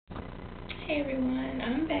Hey everyone,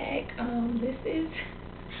 I'm back. This is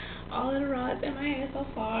all of the rods in my hair so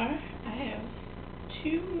far. I have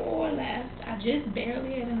 2 more left. I just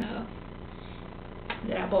barely had enough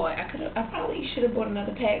that I bought. I probably should have bought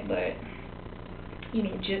another pack, but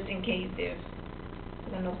just in case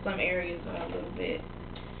because I know some areas are a little bit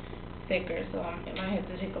thicker, so it might have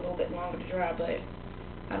to take a little bit longer to dry. But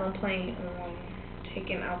I don't plan on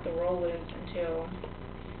taking out the rollers until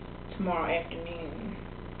tomorrow afternoon.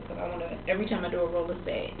 I want to, every time I do a roller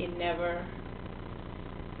set, it never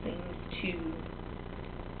seems to,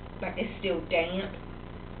 like, it's still damp,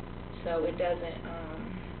 so it doesn't,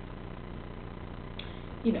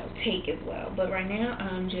 take as well. But right now,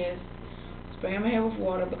 I'm just spraying my hair with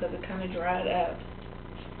water because it kind of dried up.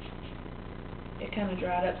 It kind of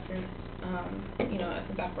dried up since,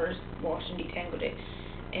 since I first washed and detangled it.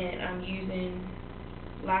 And I'm using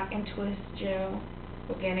Lock and Twist Gel,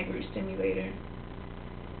 Organic Root Stimulator.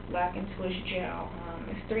 Lock and Twist Gel.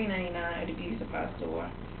 It's $3.99 at the beauty supply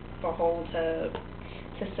store for a whole tub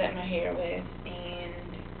to set my hair with, and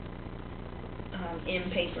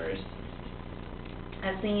end papers.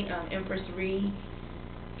 I've seen Empress Reed.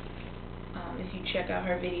 If you check out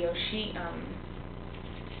her video, she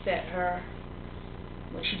set her,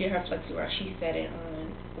 when she did her Flexi wash, she set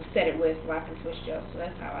it with Lock and Twist Gel. So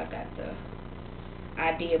that's how I got the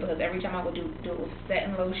idea, because every time I would do it with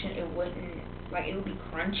setting lotion, it wouldn't, like, it would be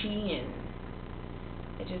crunchy and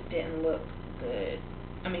it just didn't look good.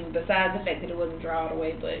 I mean, besides the fact that it wasn't dry all the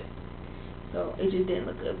way, but so it just didn't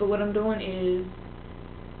look good. But what I'm doing is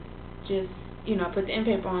just, I put the end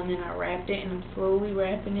paper on, then I wrapped it, and I'm slowly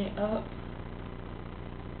wrapping it up.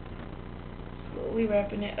 Slowly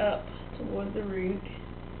wrapping it up towards the root.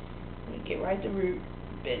 Get right at the root,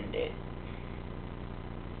 bend it.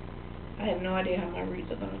 I have no idea how my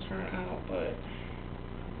roots are going to turn out, but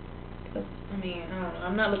I don't know.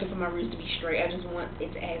 I'm not looking for my roots to be straight. I just want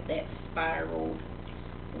it to have that spiraled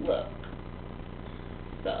look.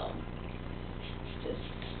 So, just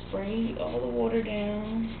spray all the water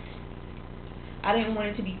down. I didn't want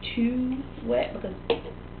it to be too wet because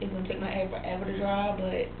it's going to take my hair forever to dry,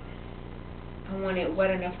 but I want it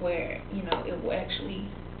wet enough where, it will actually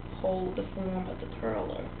hold the form of the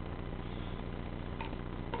curler.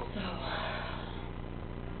 So,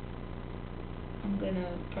 I'm going to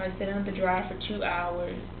probably sit it on the dry for 2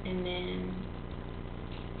 hours, and then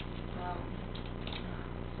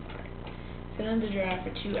sit on the dry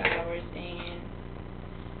for 2 hours, and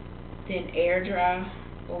then air dry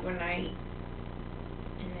overnight,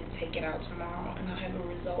 and then take it out tomorrow, and I'll have the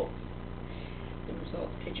results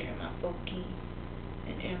picture in my Flexi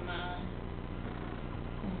and in my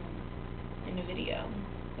in the video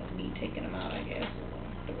of me taking them out, I guess,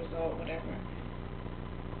 or the result, whatever.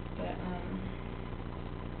 But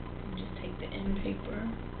just take the end paper